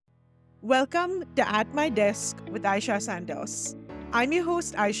Welcome to At My Desk with Aisha Santos. I'm your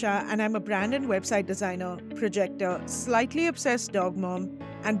host, Aisha, and I'm a brand and website designer, projector, slightly obsessed dog mom,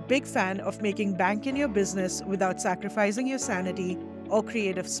 and big fan of making bank in your business without sacrificing your sanity or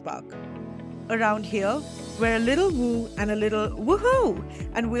creative spark. Around here, we're a little woo and a little woohoo,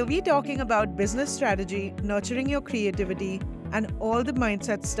 and we'll be talking about business strategy, nurturing your creativity, and all the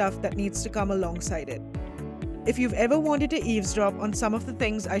mindset stuff that needs to come alongside it. If you've ever wanted to eavesdrop on some of the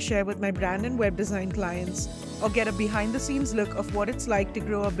things I share with my brand and web design clients, or get a behind the scenes look of what it's like to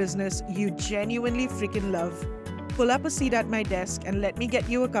grow a business you genuinely freaking love, pull up a seat at my desk and let me get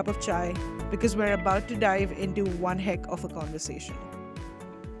you a cup of chai because we're about to dive into one heck of a conversation.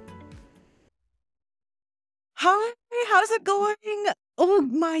 Hi, how's it going? Oh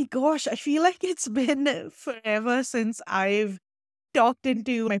my gosh, I feel like it's been forever since I've talked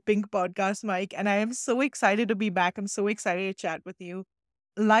into my pink podcast mic, and I am so excited to be back. I'm so excited to chat with you.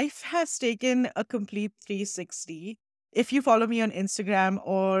 Life has taken a complete 360. If you follow me on Instagram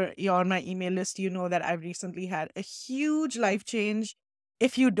or you're on my email list, you know that I've recently had a huge life change.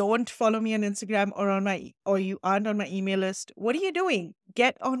 If you don't follow me on Instagram or you aren't on my email list, what are you doing?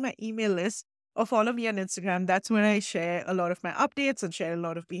 Get on my email list or follow me on Instagram. That's where I share a lot of my updates and share a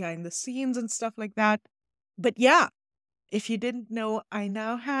lot of behind the scenes and stuff like that. But yeah, if you didn't know, I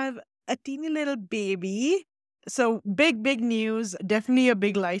now have a teeny little baby. So big news, definitely a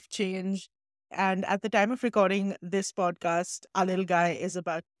big life change. And at the time of recording this podcast, our little guy is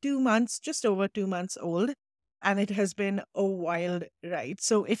about 2 months, just over 2 months old. And it has been a wild ride.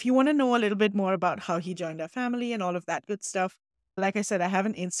 So if you want to know a little bit more about how he joined our family and all of that good stuff, like I said, I have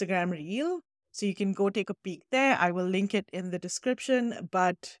an Instagram reel. So you can go take a peek there. I will link it in the description.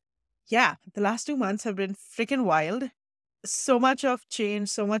 But yeah, the last 2 months have been freaking wild. So much of change,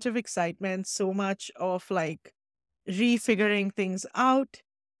 so much of excitement, so much of like refiguring things out.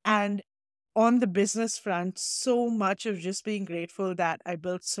 And on the business front, so much of just being grateful that I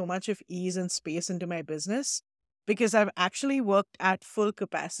built so much of ease and space into my business because I've actually worked at full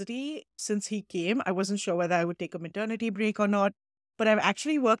capacity since he came. I wasn't sure whether I would take a maternity break or not, but I've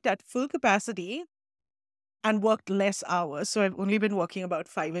actually worked at full capacity and worked less hours. So I've only been working about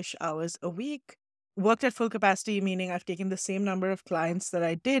 5-ish hours a week. Worked at full capacity, meaning I've taken the same number of clients that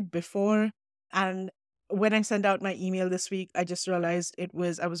I did before. And when I sent out my email this week, I just realized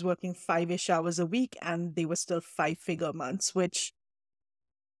I was working 5-ish hours a week and they were still 5-figure months, which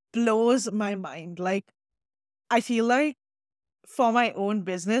blows my mind. Like, I feel like for my own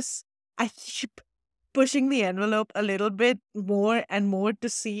business, I keep pushing the envelope a little bit more and more to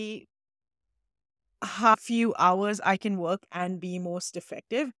see how few hours I can work and be most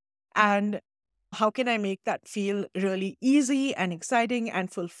effective. And how can I make that feel really easy and exciting and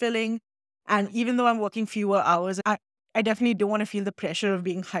fulfilling? And even though I'm working fewer hours, I definitely don't want to feel the pressure of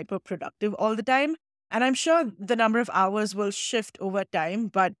being hyper productive all the time. And I'm sure the number of hours will shift over time,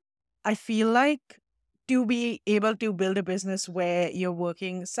 but I feel like to be able to build a business where you're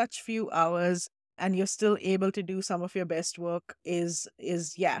working such few hours and you're still able to do some of your best work is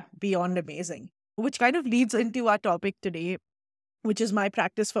yeah, beyond amazing. Which kind of leads into our topic today, which is my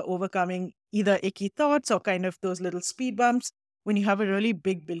practice for overcoming either icky thoughts or kind of those little speed bumps when you have a really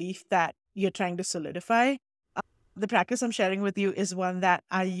big belief that you're trying to solidify. The practice I'm sharing with you is one that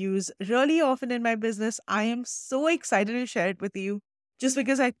I use really often in my business. I am so excited to share it with you just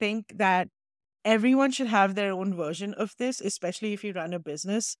because I think that everyone should have their own version of this, especially if you run a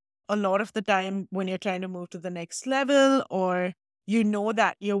business. A lot of the time, when you're trying to move to the next level, or you know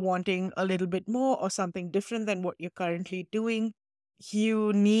that you're wanting a little bit more or something different than what you're currently doing,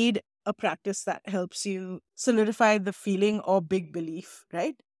 you need a practice that helps you solidify the feeling or big belief,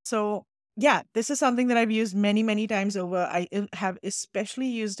 right? So, yeah, this is something that I've used many times over. Have especially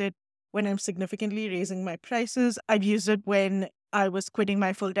used it when I'm significantly raising my prices. I've used it when I was quitting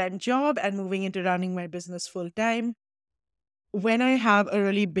my full time job and moving into running my business full time. When I have a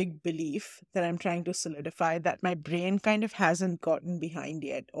really big belief that I'm trying to solidify that my brain kind of hasn't gotten behind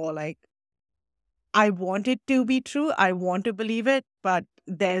yet, or like I want it to be true, I want to believe it, but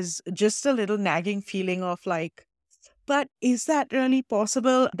there's just a little nagging feeling of like, but is that really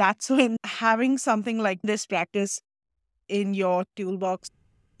possible? That's when having something like this practice in your toolbox,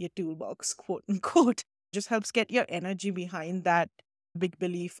 quote unquote, just helps get your energy behind that big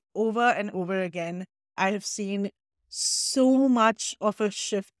belief over and over again. I have seen so much of a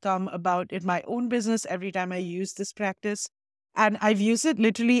shift come about in my own business every time I use this practice. And I've used it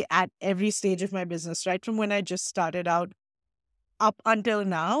literally at every stage of my business, right from when I just started out up until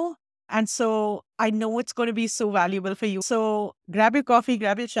now. And so I know it's going to be so valuable for you. So grab your coffee,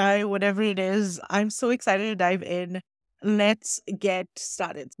 grab your chai, whatever it is. I'm so excited to dive in. let's get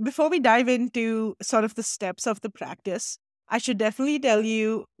started. Before we dive into sort of the steps of the practice, I should definitely tell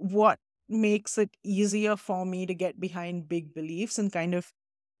you what makes it easier for me to get behind big beliefs and kind of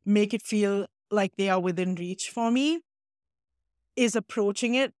make it feel like they are within reach for me is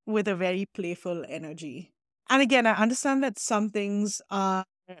approaching it with a very playful energy. And again, I understand that some things are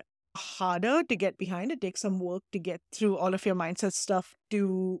harder to get behind. It takes some work to get through all of your mindset stuff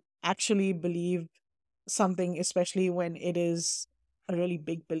to actually believe something, especially when it is a really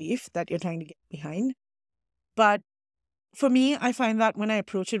big belief that you're trying to get behind. But for me, I find that when I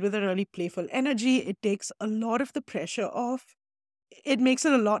approach it with a really playful energy, it takes a lot of the pressure off. It makes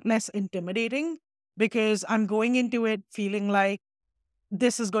it a lot less intimidating because I'm going into it feeling like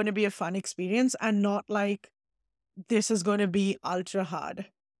this is going to be a fun experience and not like this is going to be ultra hard.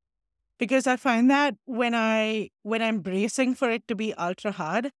 Because I find that when I'm bracing for it to be ultra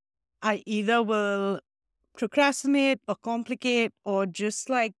hard, I either will procrastinate or complicate or just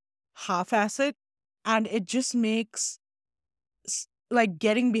like half ass it. And it just makes like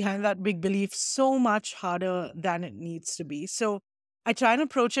getting behind that big belief so much harder than it needs to be. So I try and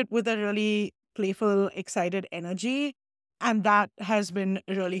approach it with a really playful, excited energy. And that has been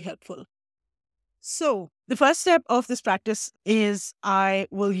really helpful. So the first step of this practice is I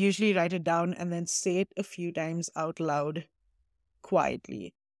will usually write it down and then say it a few times out loud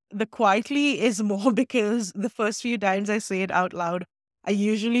quietly. The quietly is more because the first few times I say it out loud, I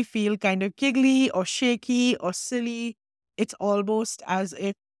usually feel kind of giggly or shaky or silly. It's almost as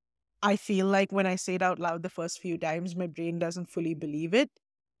if I feel like when I say it out loud the first few times, my brain doesn't fully believe it.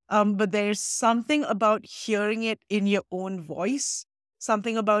 But there's something about hearing it in your own voice,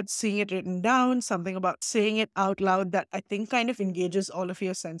 something about seeing it written down, something about saying it out loud that I think kind of engages all of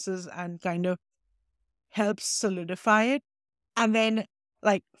your senses and kind of helps solidify it. And then,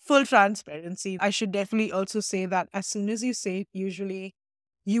 like, full transparency, I should definitely also say that as soon as you say it, usually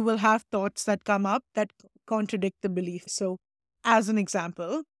you will have thoughts that come up that contradict the belief. So, as an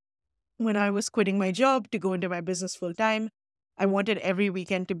example, when I was quitting my job to go into my business full time, I wanted every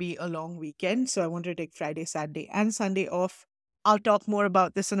weekend to be a long weekend. So, I wanted to take Friday, Saturday, and Sunday off. I'll talk more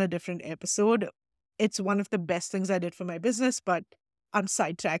about this in a different episode. It's one of the best things I did for my business, but I'm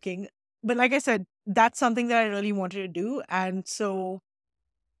sidetracking. But like I said, that's something that I really wanted to do. And so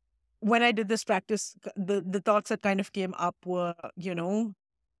when I did this practice, the thoughts that kind of came up were,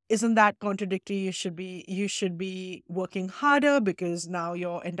 isn't that contradictory? You should be working harder because now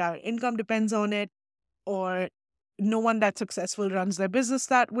your entire income depends on it, or no one that's successful runs their business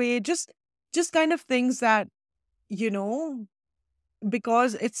that way. Just kind of things that, you know,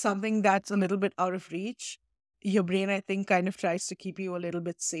 because it's something that's a little bit out of reach, your brain, I think, kind of tries to keep you a little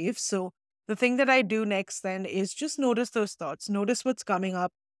bit safe. So the thing that I do next then is just notice those thoughts, notice what's coming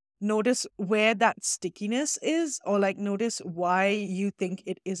up, notice where that stickiness is, or like notice why you think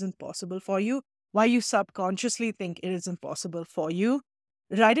it isn't possible for you, why you subconsciously think it isn't possible for you.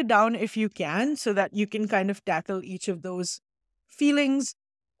 Write it down if you can so that you can kind of tackle each of those feelings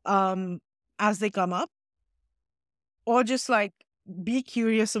um, as they come up, or just like be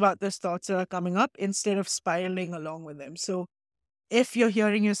curious about those thoughts that are coming up instead of spiraling along with them. So if you're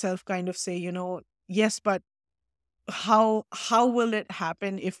hearing yourself kind of say, yes, but how will it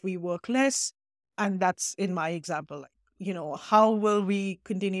happen if we work less? And that's in my example, like, how will we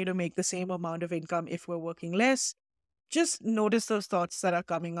continue to make the same amount of income if we're working less? Just notice those thoughts that are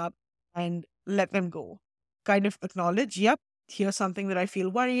coming up and let them go. Kind of acknowledge, yep, here's something that I feel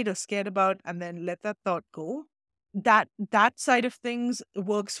worried or scared about, and then let that thought go. That side of things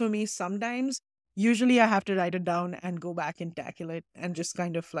works for me sometimes. Usually I have to write it down and go back and tackle it and just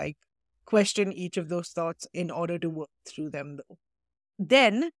kind of like question each of those thoughts in order to work through them though.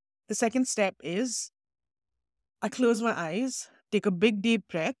 Then the second step is I close my eyes, take a big deep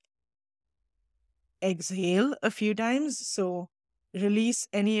breath, exhale a few times. So release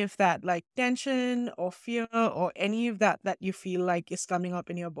any of that like tension or fear or any of that you feel like is coming up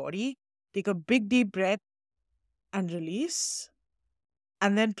in your body. Take a big deep breath and release,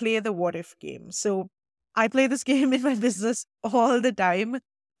 and then play the what if game. So I play this game in my business all the time.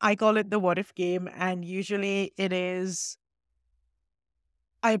 I call it the what if game, and usually it is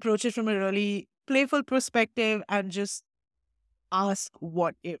I approach it from a really playful perspective and just ask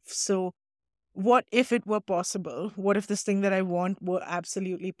what if. So what if it were possible? What if this thing that I want were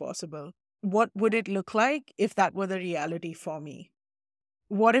absolutely possible? What would it look like if that were the reality for me?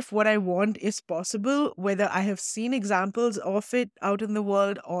 What if what I want is possible, whether I have seen examples of it out in the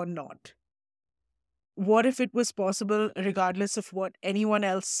world or not? What if it was possible regardless of what anyone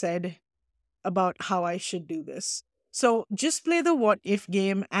else said about how I should do this? So just play the what if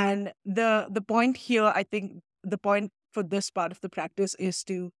game. And the point here, I think the point for this part of the practice is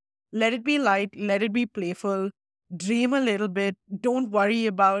to let it be light, let it be playful, dream a little bit. Don't worry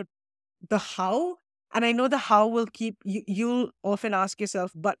about the how. And I know the how will keep you, you'll often ask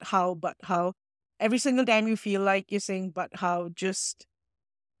yourself, but how, but how. Every single time you feel like you're saying, but how, just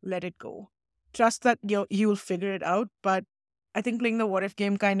let it go. Trust that you'll figure it out. But I think playing the what if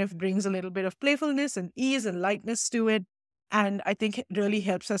game kind of brings a little bit of playfulness and ease and lightness to it. And I think it really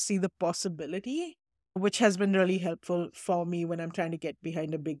helps us see the possibility, which has been really helpful for me when I'm trying to get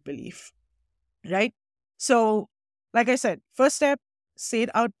behind a big belief. Right? So, like I said, first step, say it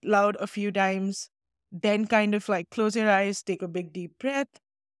out loud a few times, then kind of like close your eyes, take a big deep breath,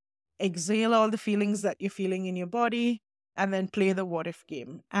 exhale all the feelings that you're feeling in your body, and then play the what if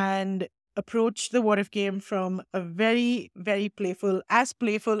game. And approach the what if game from a very, very as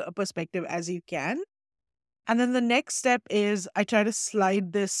playful a perspective as you can. And then the next step is I try to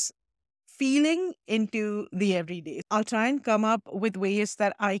slide this feeling into the everyday. I'll try and come up with ways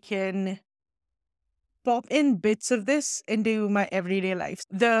that I can pop in bits of this into my everyday life.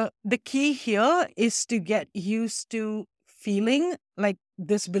 The key here is to get used to feeling like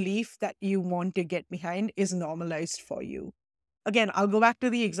this belief that you want to get behind is normalized for you. Again, I'll go back to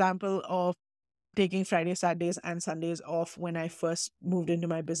the example of taking Fridays, Saturdays, and Sundays off when I first moved into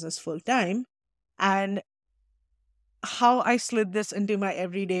my business full time. And how I slid this into my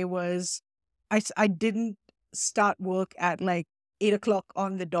everyday was I didn't start work at like 8 o'clock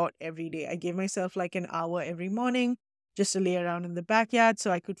on the dot every day. I gave myself like an hour every morning just to lay around in the backyard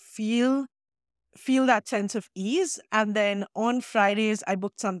so I could feel that sense of ease. And then on Fridays, I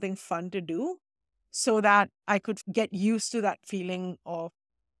booked something fun to do so that I could get used to that feeling of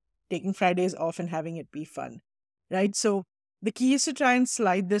taking Fridays off and having it be fun, right? So the key is to try and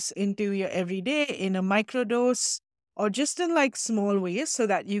slide this into your everyday in a microdose or just in like small ways so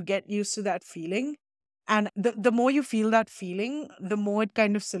that you get used to that feeling. And the more you feel that feeling, the more it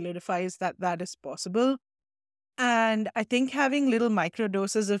kind of solidifies that that is possible. And I think having little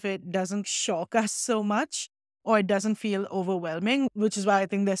microdoses of it doesn't shock us so much or it doesn't feel overwhelming, which is why I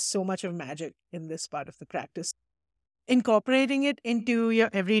think there's so much of magic in this part of the practice. Incorporating it into your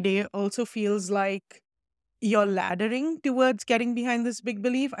everyday also feels like you're laddering towards getting behind this big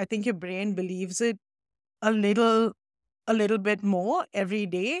belief. I think your brain believes it a little bit more every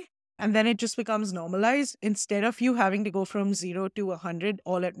day. And then it just becomes normalized instead of you having to go from 0 to 100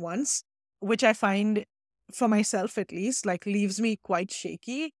 all at once, which I find for myself at least, like leaves me quite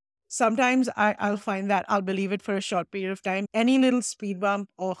shaky. Sometimes I'll find that I'll believe it for a short period of time, any little speed bump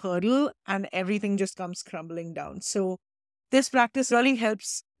or hurdle, and everything just comes crumbling down. So this practice really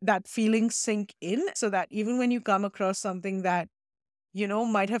helps that feeling sink in so that even when you come across something that,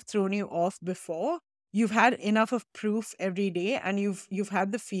 might have thrown you off before, you've had enough of proof every day and you've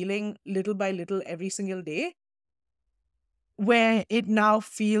had the feeling little by little every single day where it now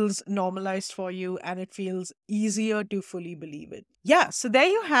feels normalized for you and it feels easier to fully believe it. Yeah, so there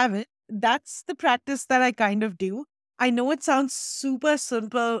you have it. That's the practice that I kind of do. I know it sounds super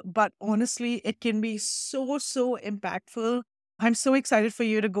simple, but honestly, it can be so, so impactful. I'm so excited for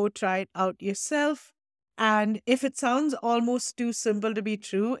you to go try it out yourself. And if it sounds almost too simple to be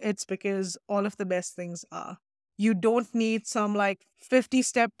true, it's because all of the best things are. You don't need some like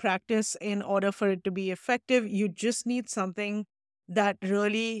 50-step practice in order for it to be effective. You just need something that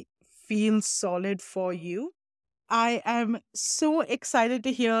really feels solid for you. I am so excited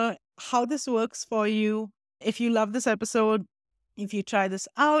to hear how this works for you. If you love this episode, if you try this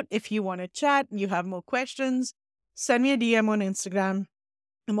out, if you want to chat, you have more questions, send me a DM on Instagram.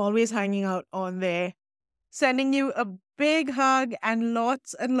 I'm always hanging out on there. Sending you a big hug and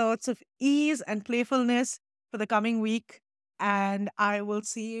lots of ease and playfulness for the coming week. And I will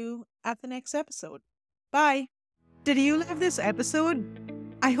see you at the next episode. Bye. Did you love this episode?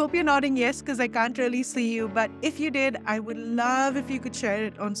 I hope you're nodding yes because I can't really see you. But if you did, I would love if you could share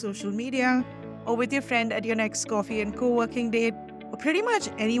it on social media or with your friend at your next coffee and co-working date, or pretty much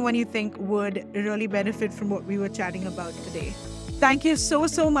anyone you think would really benefit from what we were chatting about today. Thank you so,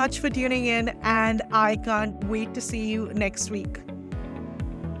 so much for tuning in, and I can't wait to see you next week.